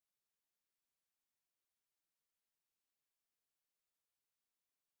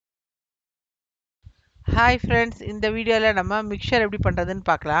Hi friends, இந்த வீடியோவில் நம்ம மிக்சர் எப்படி பண்ணுறதுன்னு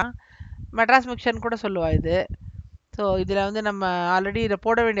பார்க்கலாம். மெட்ராஸ் மிக்சர்னு கூட சொல்லுவா இது. ஸோ இதில் வந்து நம்ம ஆல்ரெடி இதில்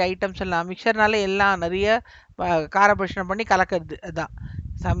போட வேண்டிய ஐட்டம்ஸ் எல்லாம் மிக்சர்னால எல்லாம் நிறைய கார பட்சணம் பண்ணி கலக்கிறது. அதுதான்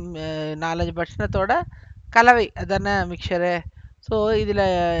சம் 4-5 பட்சணத்தோட கலவை அதானே மிக்சரு. ஸோ இதில்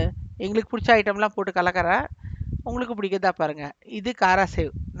எங்களுக்கு பிடிச்ச ஐட்டம்லாம் போட்டு கலக்கிறேன். உங்களுக்கு பிடிக்கிறதா பாருங்கள். இது காரா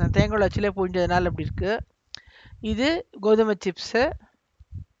சேவ், நான் தேங்காய் வச்சிலே புழிஞ்சதுனால இப்படி இருக்குது. இது கோதுமை சிப்ஸு,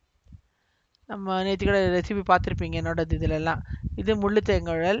 நம்ம நேற்று கூட ரெசிபி பார்த்துருப்பீங்க என்னோடது இதிலெல்லாம். இது முள்ளு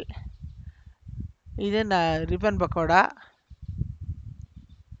தேங்குழல், இது ரிப்பன் பக்கோடா,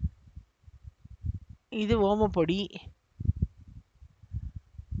 இது ஓமப்பொடி,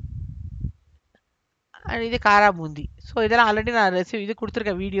 இது காரா பூந்தி. ஸோ இதெல்லாம் ஆல்ரெடி நான் ரெசிபி இது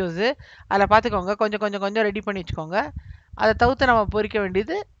கொடுத்துருக்கேன் வீடியோஸு, அதில் பார்த்துக்கோங்க. கொஞ்சம் கொஞ்சம் கொஞ்சம் ரெடி பண்ணி வச்சுக்கோங்க. அதை தவிர்த்து நம்ம பொரிக்க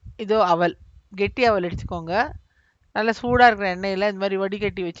வேண்டியது இதோ அவல், கெட்டி அவல் எடுத்துக்கோங்க. நல்லா சூடாக இருக்கிற எண்ணெயில் இந்த மாதிரி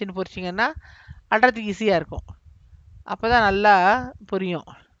வடிகட்டி வச்சுன்னு பொரிச்சிங்கன்னா அட்டுறதுக்கு ஈஸியாக இருக்கும். அப்போ தான் நல்லா பொரியும்.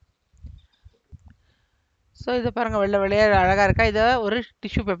 ஸோ இதை பாருங்கள், வெள்ளை வெள்ளையாக அழகாக இருக்கா. இதை ஒரு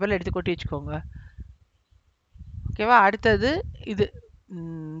டிஷ்யூ பேப்பரில் எடுத்து கொட்டி வச்சுக்கோங்க. ஓகேவா? அடுத்தது இது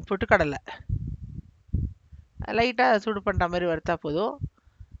பொட்டுக்கடலை லைட்டாக சூடு பண்ணுற மாதிரி வறுத்தா போதும்.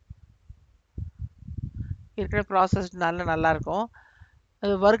 இருக்கிற ப்ராசஸ்னால நல்லாயிருக்கும்.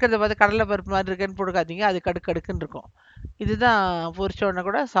 அது வறுக்கிறத பார்த்து கடலை பருப்பு மாதிரி இருக்குன்னு போட்டுக்காதீங்க, அது கடுக்குன்னு இருக்கும். இதுதான் பொரிச்ச உடனே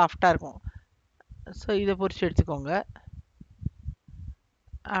கூட சாஃப்டாக இருக்கும். ஸோ இதை பொரிச்சு எடுத்துக்கோங்க.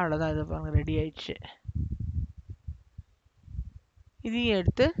 அவ்வளோதான், இது பாருங்கள் ரெடி ஆயிடுச்சு. இதையும்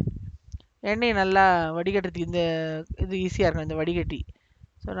எடுத்து எண்ணெயை நல்லா வடிகட்டுறதுக்கு இந்த இது ஈஸியாக இருக்கும், இந்த வடிகட்டி.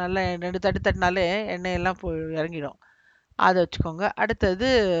 ஸோ நல்லா 2 தட்டு தட்டினாலே எண்ணெயெல்லாம் இறங்கிடும். அதை வச்சுக்கோங்க. அடுத்தது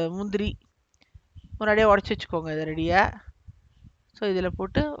முந்திரி முன்னாடியே உடச்சி வச்சுக்கோங்க, இது ரெடியாக. ஸோ இதில்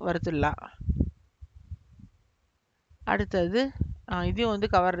போட்டு வறுத்துடலாம். அடுத்தது இதையும் வந்து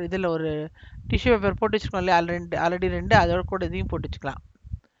கவர் இதில் ஒரு டிஷ்யூ பேப்பர் போட்டு வச்சுக்கோங்க இல்லையா, ஆல்ரெடி 2, அதோட கூட இதையும் போட்டு வச்சுக்கலாம்.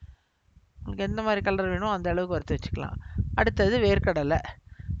 உங்களுக்கு எந்த மாதிரி கலர் வேணும் அந்த அளவுக்கு வறுத்து வச்சுக்கலாம். அடுத்தது வேர்க்கடலை,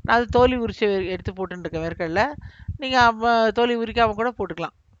 நான் அது தோலி உரிச்சு எடுத்து போட்டுருக்கேன் வேர்க்கடலை. நீங்கள் தோலி உரிக்காமல் கூட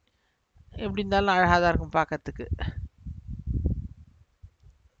போட்டுக்கலாம், எப்படி இருந்தாலும் அழகாக தான் இருக்கும் பார்க்கறதுக்கு.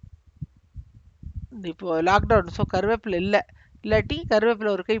 இப்போது லாக்டவுன், ஸோ கருவேப்பிலை இல்லாட்டி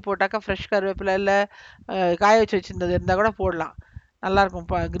கருவேப்பிலை ஒரு கை போட்டாக்கா ஃப்ரெஷ் கருவேப்பிலை, இல்லை காய வச்சு வச்சுருந்தது இருந்தால் கூட போடலாம். நல்லாயிருக்கும்.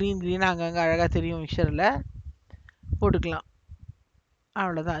 க்ரீனாக அங்கங்கே அழகாக தெரியும். மிக்சரில் போட்டுக்கலாம்.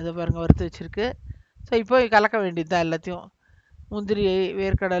 அவ்வளோதான், இதை பாருங்கள் வறுத்து வச்சுருக்கு. ஸோ இப்போ கலக்க வேண்டியது தான் எல்லாத்தையும். முந்திரி,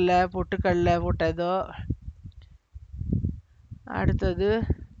 வேர்க்கடலை, பொட்டுக்கடலை போட்டதோ. அடுத்தது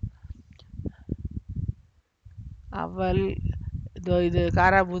அவல், இதோ இது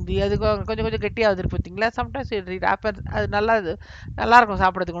காரா பூந்தி. அது கொஞ்சம் கொஞ்சம் கெட்டியாகுது பார்த்தீங்களா. Sometimes it happens. அது நல்லாயிருக்கும்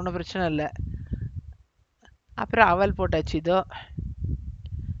சாப்பிட்றதுக்கு, ஒன்றும் பிரச்சனை இல்லை. அப்புறம் அவல் போட்டாச்சு இதோ.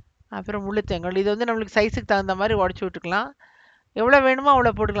 அப்புறம் முள்ளு தேங்காய், இது வந்து நம்மளுக்கு சைஸுக்கு தகுந்த மாதிரி உடச்சி விட்டுக்கலாம். எவ்வளோ வேணுமோ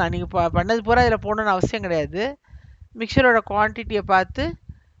அவ்வளோ போட்டுக்கலாம். நீங்கள் பண்ணது பூரா இதில் போடணுன்னு அவசியம் கிடையாது. மிக்சரோட குவான்டிட்டியை பார்த்து,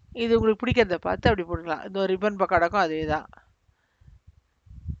 இது உங்களுக்கு பிடிக்கிறத பார்த்து அப்படி போட்டுக்கலாம். இந்த ரிப்பன் பக்கோடாக்கும் அதே தான்.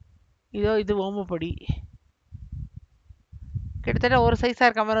 இது ஓமப்பொடி. கிட்டத்தட்ட ஒரு சைஸாக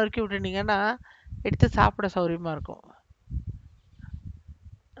இருக்க மாதிரி வரைக்கும் விட்டுருந்தீங்கன்னா எடுத்து சாப்பிட சௌகரியமாக இருக்கும்.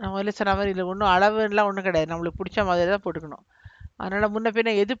 நான் முதல்ல சொன்ன மாதிரி இதில் ஒன்றும் அளவுலாம் ஒன்றும் கிடையாது, நம்மளுக்கு பிடிச்ச மாதிரி தான் போட்டுக்கணும். அதனால் முன்ன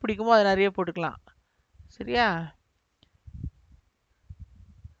பின்ன எது பிடிக்குமோ அதை நிறைய போட்டுக்கலாம். சரியா?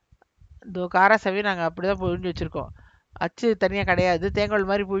 இந்த காராசவி நாங்கள் அப்படி தான் புழிஞ்சு வச்சுருக்கோம். அச்சு தனியாக கிடையாது, தேங்காய்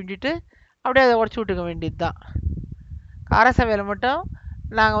மாதிரி புழிஞ்சிட்டு அப்படியே அதை உடச்சி விட்டுக்க வேண்டியது தான். காரசவையில் மட்டும்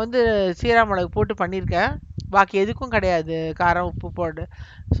நாங்கள் வந்து சீரா மிளகு போட்டு பண்ணியிருக்கேன், பாக்கி எதுக்கும் கிடையாது காரம் உப்பு போட்டு.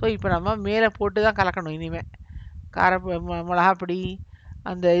 ஸோ இப்போ நம்ம மேலே போட்டு தான் கலக்கணும் இனிமேல். மிளகாப்பொடி,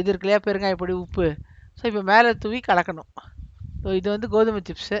 அந்த இது இருக்கு இல்லையா, பெருங்காயப்பொடி, உப்பு. ஸோ இப்போ மேலே தூவி கலக்கணும். ஸோ இது வந்து கோதுமை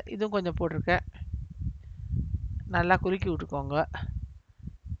சிப்ஸு, இதுவும் கொஞ்சம் போட்டிருக்கேன். நல்லா குலுக்கி விட்டுக்கோங்க.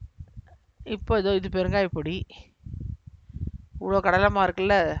 இப்போ இது பெருங்காயப்பொடி. இவ்வளோ கடலைமா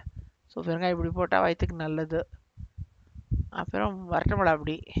இருக்குல்ல, ஸோ பெருங்காயப்பொடி போட்டால் வயிற்றுக்கு நல்லது. அப்புறம் வரட்டு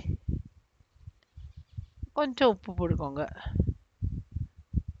மிளகாப்பொடி, கொஞ்சம் உப்பு போட்டுக்கோங்க.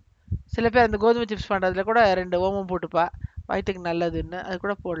 சில பேர் அந்த கோதுமை சிப்ஸ் பண்ணுறதுல கூட 2 ஓமம் போட்டுப்பா, வயிற்றுக்கு நல்லதுன்னு, அது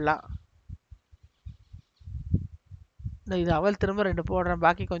கூட போடலாம். இது அவல் திரும்ப 2 போடுறேன்,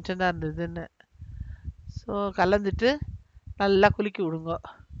 பாக்கி கொஞ்சம் தான் இருந்ததுன்னு. ஸோ கலந்துட்டு நல்லா குலுக்கி விடுங்க.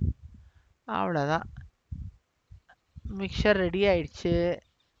 அவ்வளோதான், மிக்சர் ரெடி ஆயிடுச்சு.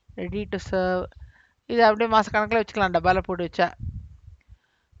 Ready to serve. இது அப்படியே மாதக்கணக்கில் வச்சுக்கலாம் டப்பாவில் போட்டு வச்சா.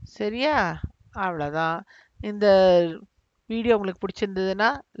 சரியா? அவ்வளோதான். இந்த வீடியோ உங்களுக்கு பிடிச்சிருந்ததுன்னா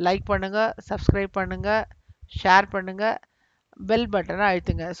லைக் பண்ணுங்கள், சப்ஸ்கிரைப் பண்ணுங்கள், ஷேர் பண்ணுங்கள், பெல் பட்டனை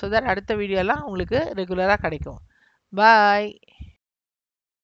அழுத்துங்க. ஸோ தட் அடுத்த வீடியோலாம் உங்களுக்கு ரெகுலராக கிடைக்கும். பாய்.